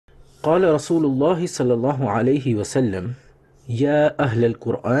قال رسول الله صلى الله عليه وسلم يا أهل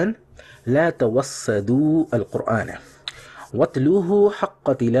القرآن لا توسدوا القرآن واتلوه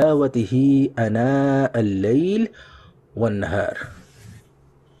حق تلاوته آناء الليل والنهار.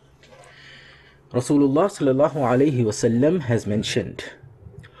 Rasulullah sallallahu alayhi wasallam has mentioned,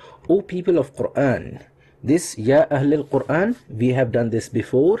 O people of Qur'an, this Ya Ahl al-Qur'an, we have done this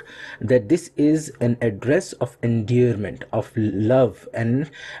before, that this is an address of endearment, of love and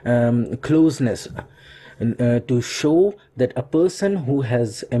closeness, to show that a person who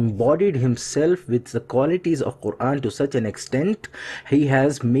has embodied himself with the qualities of Qur'an to such an extent, he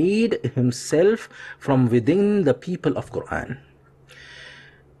has made himself from within the people of Qur'an.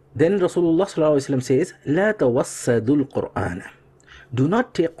 Then Rasulullah says, La tawassadul Qur'an. Do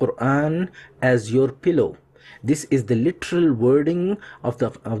not take Qur'an as your pillow. This is the literal wording of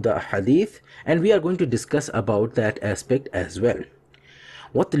the hadith, and we are going to discuss about that aspect as well.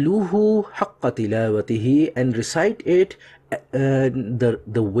 وَاتْلُوهُ حَقَّ تِلَاوَتِهِ, and recite it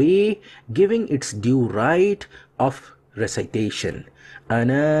the way giving its due right of recitation.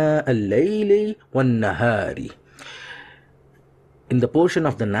 أَنَاءَ اللَّيْلِ وَالنَّهَارِ, in the portion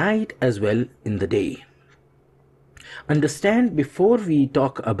of the night as well in the day. Understand, before we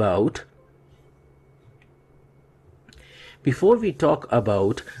talk about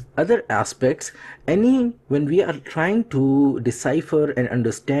other aspects, when we are trying to decipher and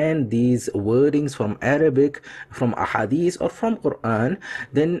understand these wordings from Arabic, from ahadith or from Quran,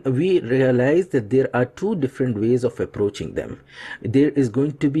 then we realize that there are two different ways of approaching them. There is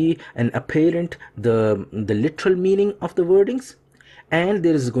going to be an apparent, the literal meaning of the wordings, and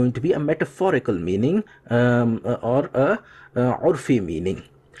there is going to be a metaphorical meaning or a urfi meaning.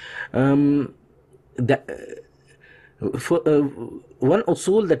 One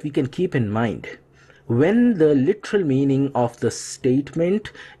usul that we can keep in mind: when the literal meaning of the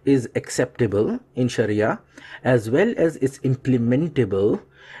statement is acceptable in Sharia, as well as it's implementable,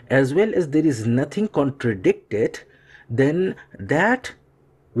 as well as there is nothing contradicted, then that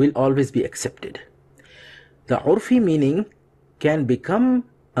will always be accepted. The urfi meaning can become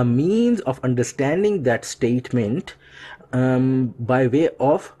a means of understanding that statement by way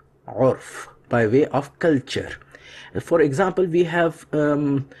of urf, by way of culture. For example, we have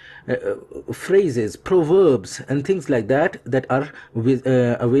phrases, proverbs and things like that are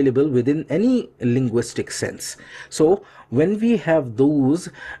available within any linguistic sense. So when we have those,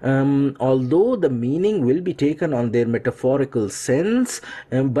 although the meaning will be taken on their metaphorical sense,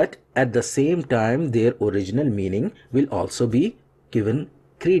 but at the same time their original meaning will also be given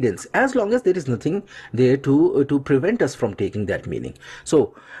credence, as long as there is nothing there to prevent us from taking that meaning.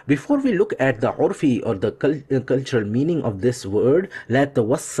 So before we look at the urfi or the cultural meaning of this word, la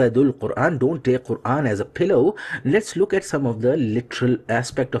tawassadul Quran, don't take Quran as a pillow, let's look at some of the literal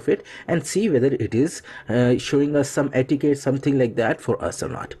aspect of it and see whether it is showing us some etiquette, something like that for us or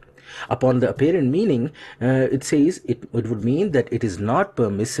not. Upon the apparent meaning, it says it would mean that it is not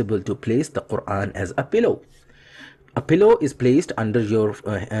permissible to place the Quran as a pillow. A pillow is placed under your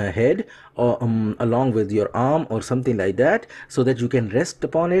head or along with your arm or something like that, so that you can rest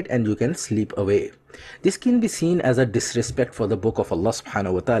upon it and you can sleep away. This can be seen as a disrespect for the book of Allah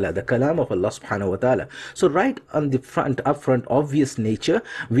subhanahu wa ta'ala, the kalam of Allah subhanahu wa ta'ala. So right on the upfront obvious nature,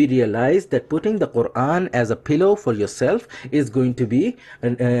 we realize that putting the Quran as a pillow for yourself is going to be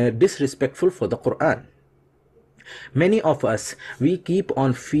disrespectful for the Quran. Many of us, we keep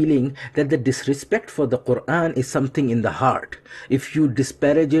on feeling that the disrespect for the Quran is something in the heart. If you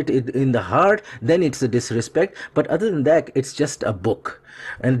disparage it in the heart, then it's a disrespect, but other than that, it's just a book.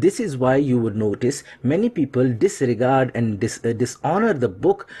 And this is why you would notice many people disregard and dishonor the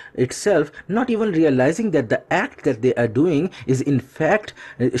book itself, not even realizing that the act that they are doing is in fact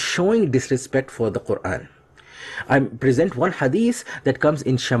showing disrespect for the Quran. I present one hadith that comes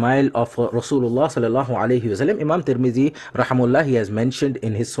in Shamail of Rasulullah sallallahu alayhi wasallam. Imam Tirmidhi rahimahullah, he has mentioned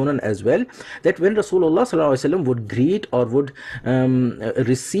in his Sunan as well, that when Rasulullah sallallahu alayhi wasallam would greet or would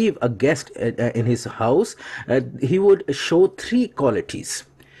receive a guest in his house, he would show three qualities.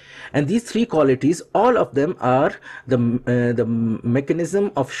 And these three qualities, all of them are the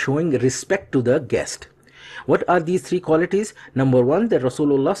mechanism of showing respect to the guest. What are these three qualities? Number one, that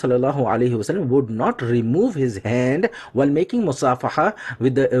Rasulullah sallallahu alaihi wasallam would not remove his hand while making musafaha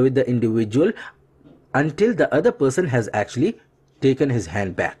with the individual until the other person has actually taken his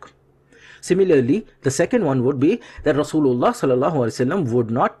hand back. Similarly, the second one would be that Rasulullah sallallahu alaihi wasallam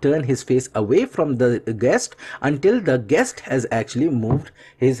would not turn his face away from the guest until the guest has actually moved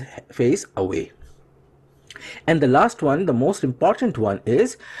his face away. And the last one, the most important one,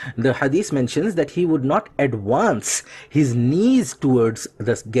 is the hadith mentions that he would not advance his knees towards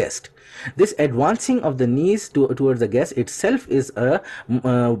the guest. This advancing of the knees towards the guest itself is a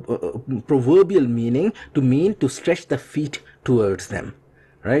proverbial meaning, to mean to stretch the feet towards them,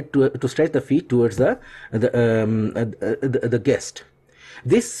 right? To stretch the feet towards the guest.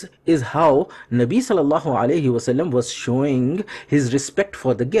 This is how Nabi sallallahu alaihi wasallam was showing his respect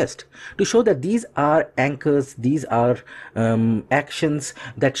for the guest, to show that these are anchors, these are actions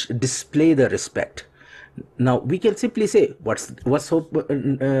that display the respect. Now we can simply say, what's so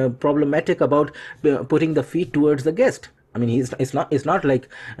problematic about putting the feet towards the guest? I mean, it's not like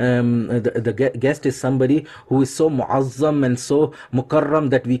the guest is somebody who is so muazzam and so mukarram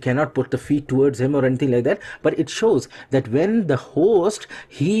that we cannot put the feet towards him or anything like that. But it shows that when the host,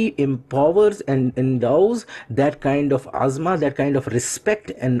 he empowers and endows that kind of azma, that kind of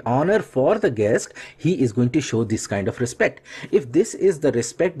respect and honor for the guest, he is going to show this kind of respect. If this is the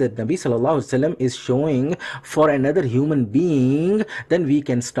respect that Nabi sallallahu alaihi wasallam is showing for another human being, then we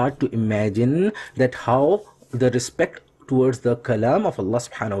can start to imagine that how the respect towards the kalam of Allah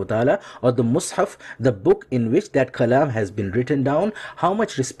subhanahu wa ta'ala, or the Mushaf, the book in which that kalam has been written down, how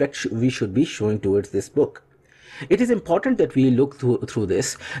much respect we should be showing towards this book. It is important that we look through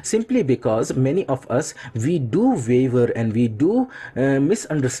this, simply because many of us, we do waver and we do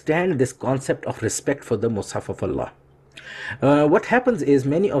misunderstand this concept of respect for the Mushaf of Allah. What happens is,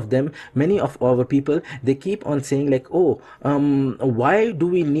 many of our people, they keep on saying like, oh, why do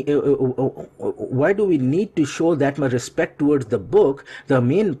we need to show that much respect towards the book? The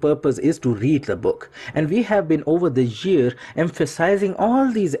main purpose is to read the book. And we have been over the year emphasizing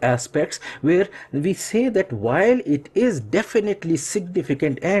all these aspects, where we say that while it is definitely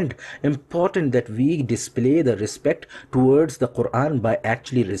significant and important that we display the respect towards the Quran by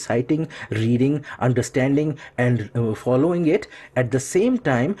actually reciting, reading, understanding and following it, at the same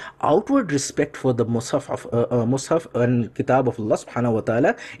time, outward respect for the Mushaf and Kitab of Allah subhanahu wa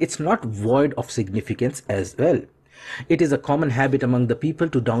ta'ala, it's not void of significance as well. It is a common habit among the people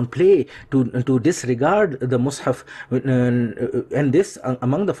to downplay, to disregard the Mushaf, and this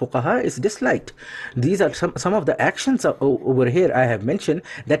among the fuqaha is disliked. These are some of the actions over here I have mentioned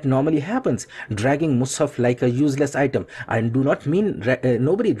that normally happens. Dragging Mushaf like a useless item. I do not mean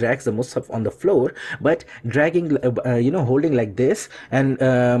nobody drags the Mushaf on the floor, but dragging, holding like this and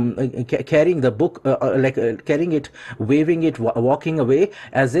carrying the book, carrying it, waving it, walking away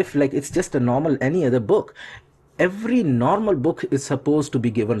as if like it's just a normal any other book. Every normal book is supposed to be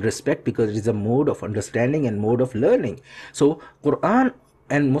given respect, because it is a mode of understanding and mode of learning. So Quran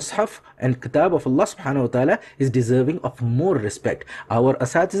and Mushaf and Kitab of Allah subhanahu wa ta'ala is deserving of more respect. Our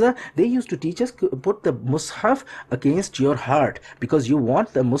Asatiza, they used to teach us, put the Mushaf against your heart, because you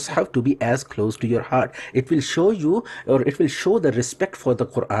want the Mushaf to be as close to your heart. It will show you, or it will show the respect for the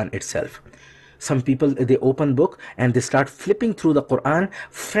Quran itself. Some people, they open book and they start flipping through the Quran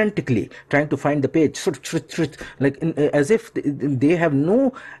frantically, trying to find the page, like as if they have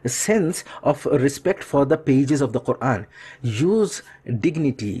no sense of respect for the pages of the Quran. Use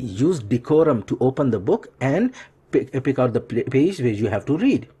dignity, use decorum to open the book and pick out the page where you have to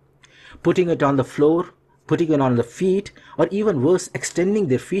read. Putting it on the floor, putting it on the feet, or even worse, extending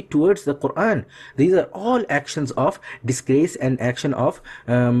their feet towards the Quran. These are all actions of disgrace and action of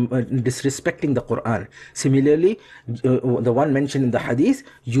disrespecting the Quran. Similarly, the one mentioned in the hadith,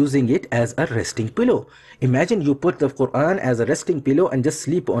 using it as a resting pillow. Imagine you put the Quran as a resting pillow and just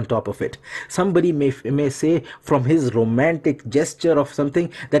sleep on top of it. Somebody may say from his romantic gesture of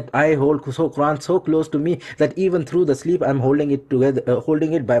something that I hold Quran so close to me that even through the sleep I'm holding it together,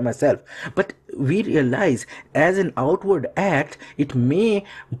 holding it by myself. But we realize as an outward act, it may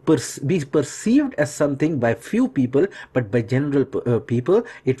be perceived as something by few people, but by general people,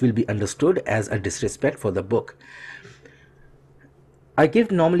 it will be understood as a disrespect for the book. I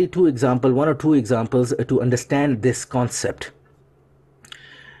give normally one or two examples to understand this concept.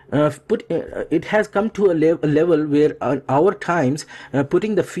 It has come to a level where our times,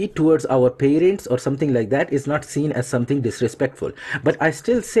 putting the feet towards our parents or something like that is not seen as something disrespectful. But I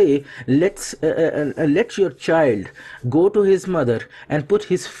still say, let your child go to his mother and put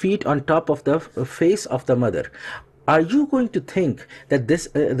his feet on top of the face of the mother. Are you going to think that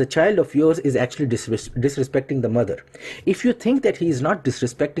the child of yours is actually disrespecting the mother? If you think that he is not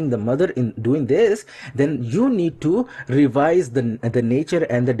disrespecting the mother in doing this, then you need to revise the nature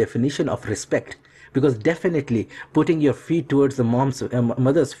and the definition of respect. Because definitely putting your feet towards the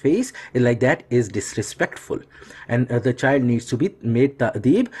mother's face like that is disrespectful, and the child needs to be made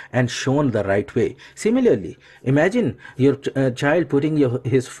ta'deeb and shown the right way. Similarly, imagine your child putting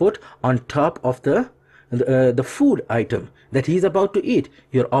his foot on top of the the food item that he is about to eat,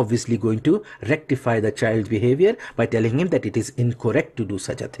 you're obviously going to rectify the child's behavior by telling him that it is incorrect to do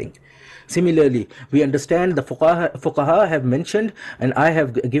such a thing. Similarly, we understand the fuqaha have mentioned, and I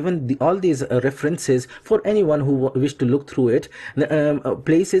have given all these references for anyone who wish to look through it,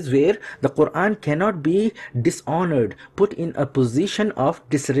 places where the Quran cannot be dishonored, put in a position of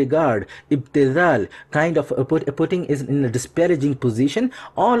disregard, ibtidal, kind of putting is in a disparaging position.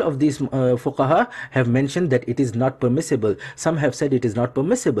 All of these fuqaha have mentioned that it is not permissible. Some have said it is not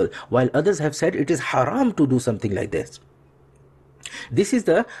permissible, while others have said it is haram to do something like this. This is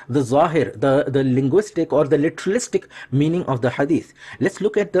the zahir, the linguistic or the literalistic meaning of the hadith. Let's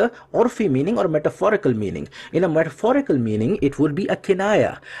look at the urfi meaning or metaphorical meaning. In a metaphorical meaning, it would be a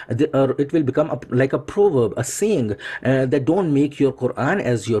kinaya, or it will become like a proverb, a saying that don't make your Quran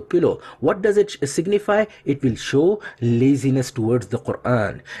as your pillow. What does it signify? It will show laziness towards the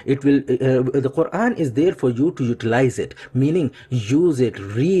Quran. It will the Quran is there for you to utilize it, meaning use it,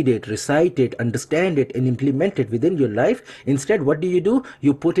 read it, recite it, understand it, and implement it within your life. Instead, what do?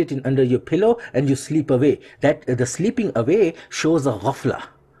 You put it in under your pillow and you sleep away. That the sleeping away shows a ghafla,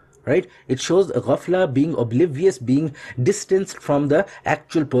 right? It shows a ghafla, being oblivious, being distanced from the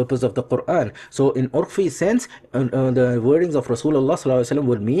actual purpose of the Quran. So in urfi sense, the wordings of Rasulullah ﷺ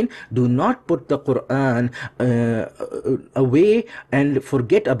would mean, do not put the Quran away and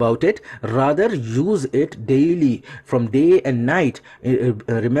forget about it, rather use it daily, from day and night.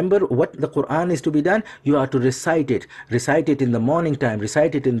 Remember what the Quran is to be done. You are to recite it in the morning time,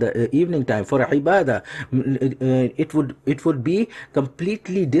 recite it in the evening time for ibadah. It would be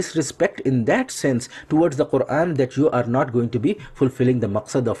completely disrespect in that sense towards the Quran that you are not going to be fulfilling the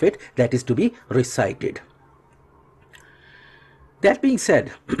maqsad of it, that is to be recited. That being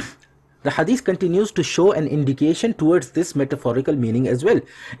said, the hadith continues to show an indication towards this metaphorical meaning as well.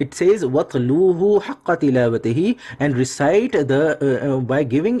 It says, وَطْلُوهُ حَقَّ تِلَاوَتِهِ, and recite the by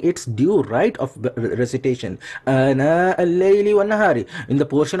giving its due right of recitation, آنَاءَ اللَّيْلِ وَالنَّهَارِ, in the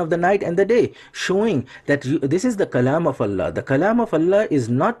portion of the night and the day, showing that this is the kalam of Allah. The kalam of Allah is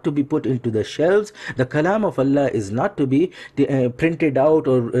not to be put into the shelves. The kalam of Allah is not to be printed out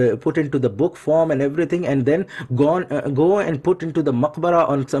or put into the book form and everything, and then go and put into the maqbara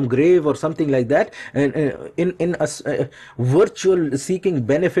on some grave or something like that, and in a virtual seeking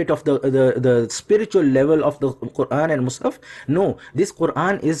benefit of the spiritual level of the Quran and Mushaf. No, this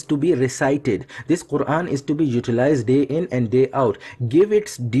Quran is to be recited. This Quran is to be utilized day in and day out. Give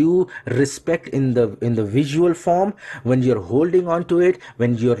its due respect in the visual form, when you're holding on to it,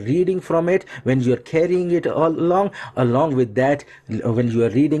 when you're reading from it, when you're carrying it all along with that, when you are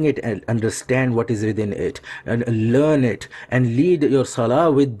reading it, and understand what is within it, and learn it, and lead your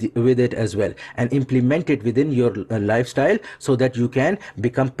salah with it as well, and implement it within your lifestyle, so that you can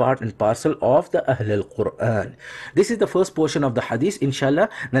become part and parcel of the Ahl-Qur'an. This is the first portion of the hadith. Inshallah,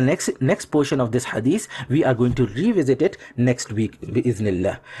 the next portion of this hadith, we are going to revisit it next week,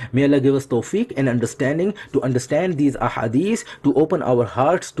 biiznillah. May Allah give us tawfiq and understanding to understand these ahadith, to open our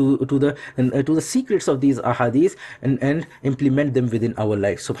hearts to the secrets of these ahadith, and implement them within our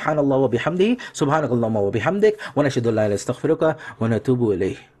life. Subhanallah wa bihamdihi, subhanakallahumma wa bihamdik, wa nashhadu an la ilaha illa anta astaghfiruka wa natubu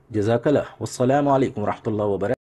ilayh. Jazakallah. Wassalamu alaikum wa rahmatullahi wa barakatuh.